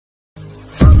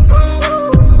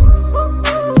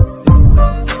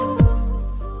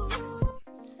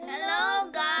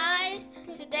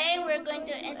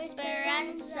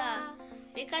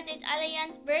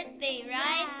Alian's birthday,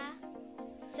 right? Yeah.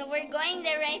 So we're going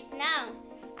there right now.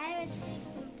 I was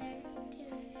thinking there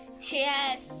too.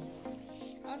 Yes.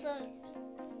 Also,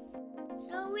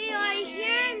 So we are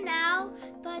here now,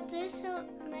 but there's so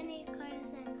many cars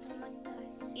and motor.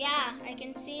 yeah, I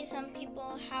can see some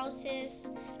people, houses,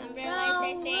 umbrellas,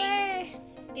 I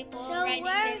think. People riding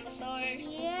their motors,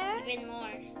 here? even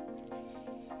more.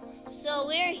 So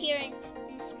we're here in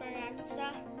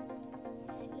Esperanza.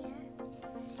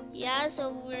 Yeah, so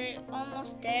we're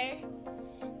almost there.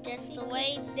 Just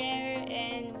wait there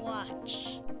and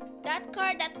watch. That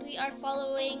car that we are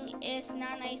following is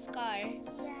Nanay's car.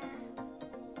 Yeah.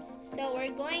 So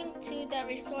we're going to the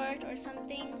resort or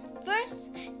something. First,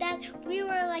 that we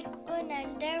were like on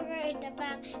and they were in the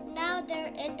back. Now they're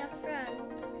in the front,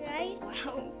 right?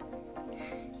 Wow.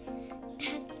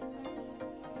 That's funny.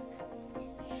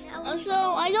 Also,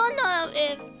 I don't know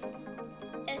if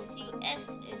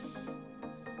SUS is,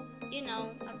 you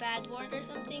know, a bad word or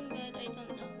something, but I don't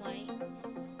know why.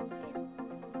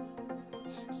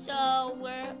 So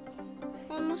we're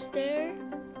almost there.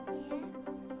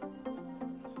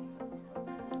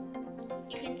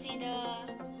 You can see the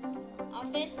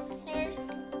officers.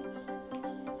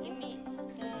 You mean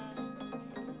the...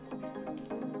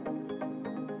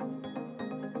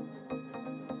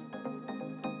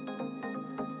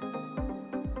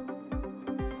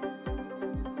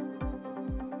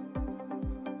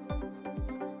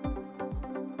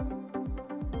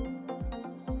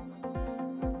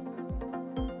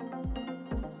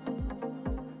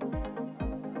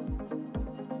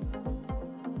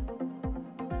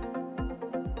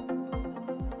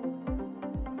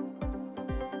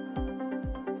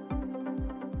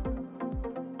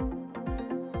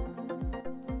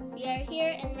 We are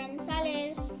here in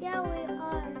Renzales. Yeah, we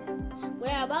are.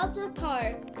 We're about to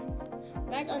park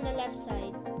right on the left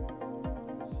side.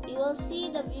 You will see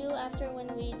the view after when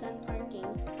we're done parking.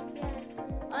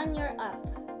 Yeah. On your up.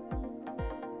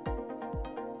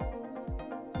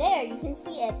 There, you can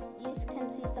see it. You can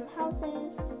see some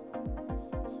houses,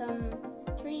 some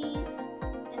trees,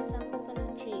 and some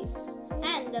coconut trees.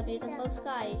 And the beautiful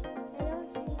sky. I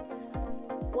don't see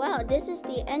that. Wow, this is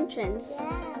the entrance.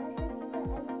 Yeah,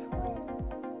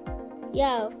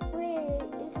 Yeah, this is the entrance. Wait,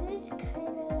 is this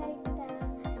kind of like that?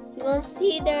 you will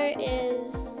see there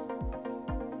is...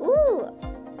 Ooh!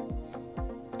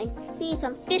 I see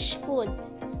some fish food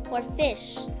for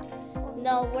fish.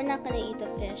 No, we're not gonna eat the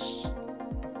fish.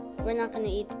 We're not gonna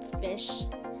eat the fish.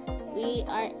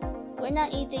 We're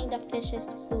not eating the fish's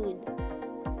food.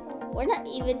 We're not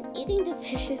even eating the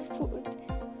fish's food.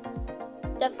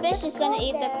 The fish is gonna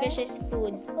eat the fish's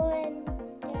food. Let's go in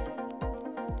there.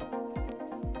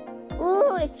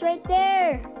 Ooh, it's right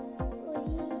there.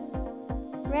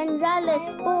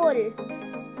 Renzales pool.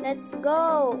 Let's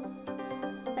go.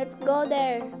 Let's go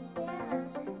there. Yeah,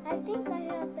 I think I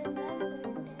have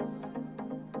remembered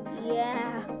this.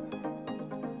 Yeah.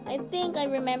 I think I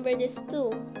remember this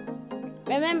too.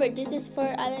 Remember, this is for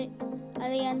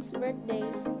Alian's birthday.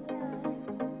 Yeah.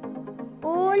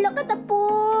 Oh, look at the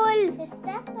pool. Is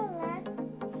that the last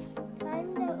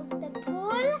time of the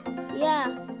pool?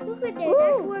 Yeah. Look at there.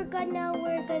 Ooh. We're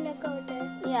gonna go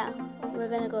there. Yeah, we're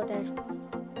gonna go there.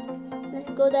 Let's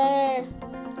go there.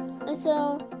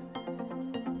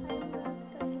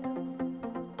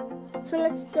 So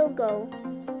let's still go.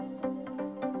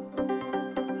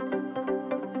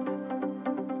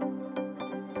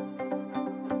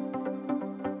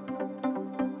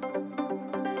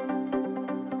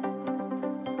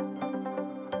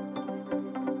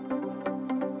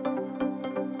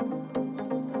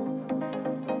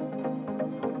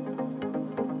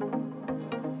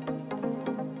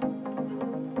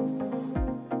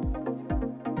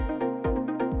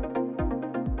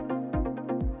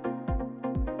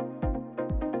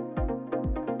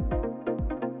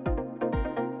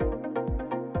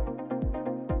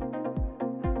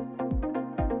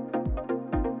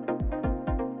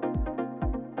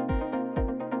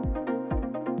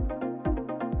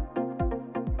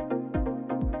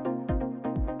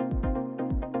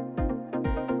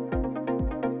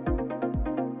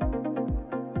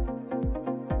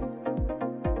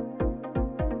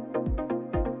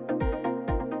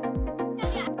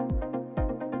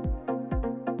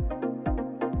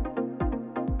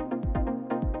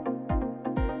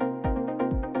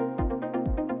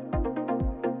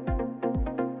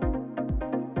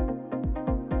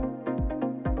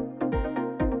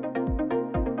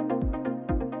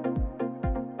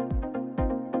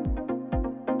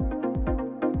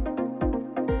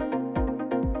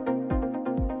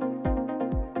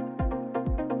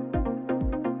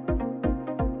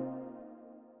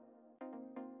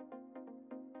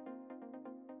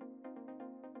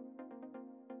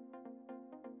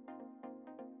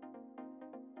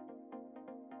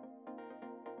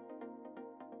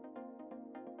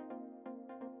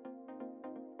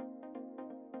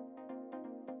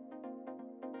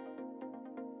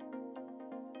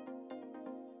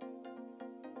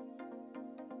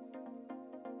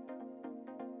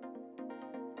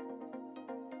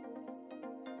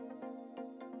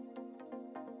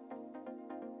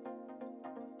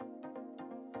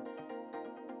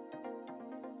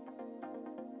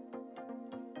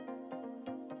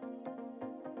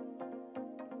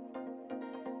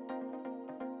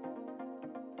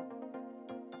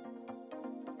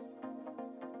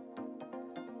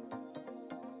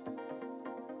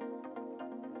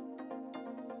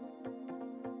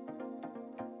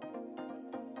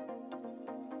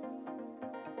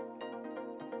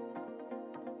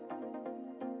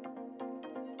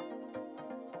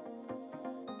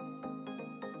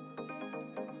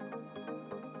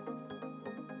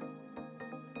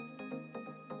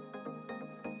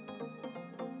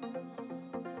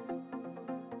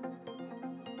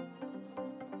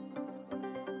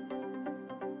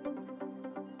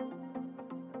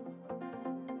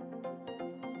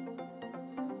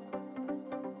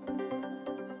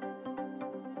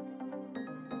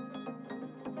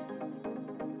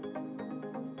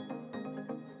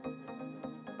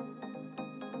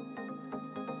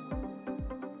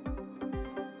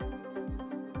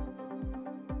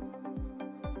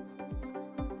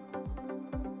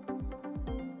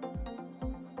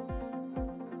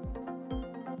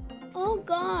 Oh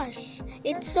gosh,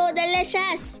 it's so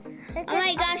delicious. Look Oh my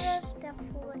at gosh. all of the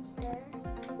food there.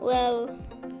 Well,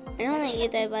 I don't want to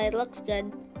eat it, but it looks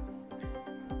good.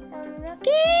 Look,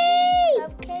 Cake!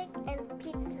 cupcake and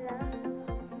pizza.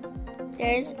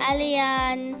 There's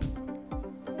Alian.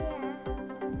 Yeah.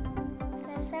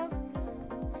 It's a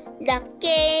The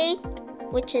cake,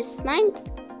 which is 9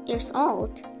 years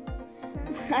old,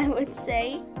 I would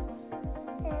say.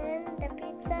 and the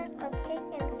pizza, cupcake,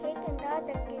 and cake, and the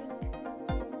other cake.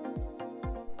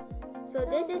 So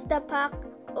this is the pack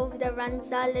of the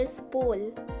Renzales pool.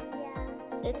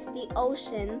 Yeah. It's the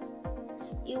ocean.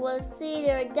 You will see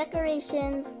there are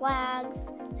decorations,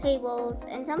 flags, tables,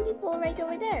 and some people right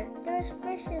over there. There's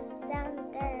fishes down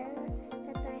there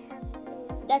that I have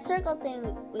seen. That circle thing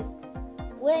was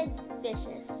with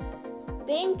fishes.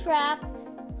 Being trapped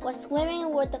was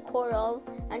swimming with the coral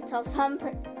until some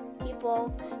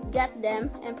people get them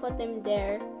and put them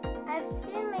there. I've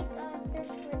seen like a fish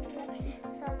with like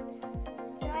some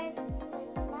stripes,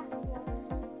 like black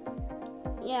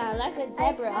one. Yeah, like a A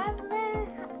zebra. crab there.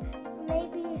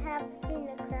 Maybe have seen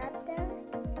a crab there.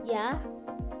 Yeah,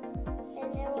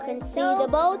 And it you can was see so the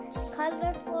boats.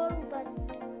 colorful, but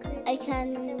I it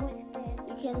can. was big.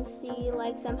 You can see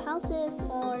like some houses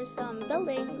or some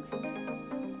buildings,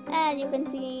 and you can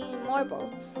see more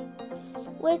boats.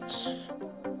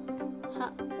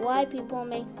 Why people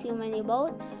make too many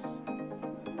boats?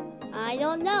 I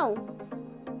don't know.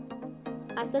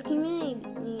 Ask the community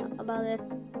about it.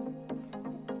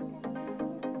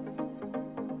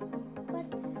 But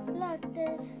look,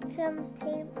 there's some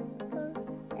table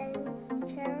and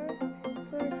chairs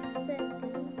for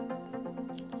sitting.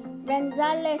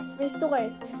 Renzales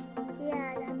Resort.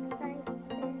 Yeah, that's it.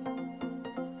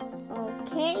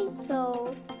 Okay,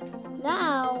 so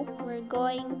now we're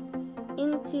going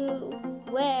into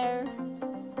where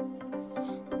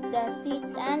the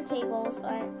seats and tables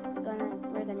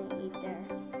we're gonna eat there.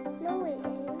 No, we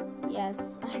ain't.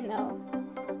 Yes, I know.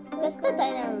 That's the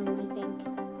dining room, I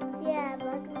think. Yeah,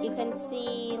 but You can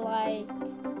see like,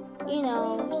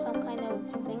 some kind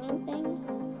of singing thing.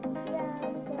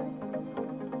 Yeah,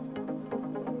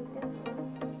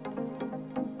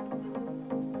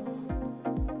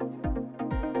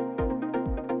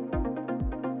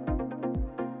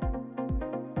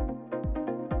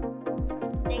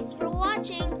 Thanks for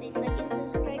watching. Please like and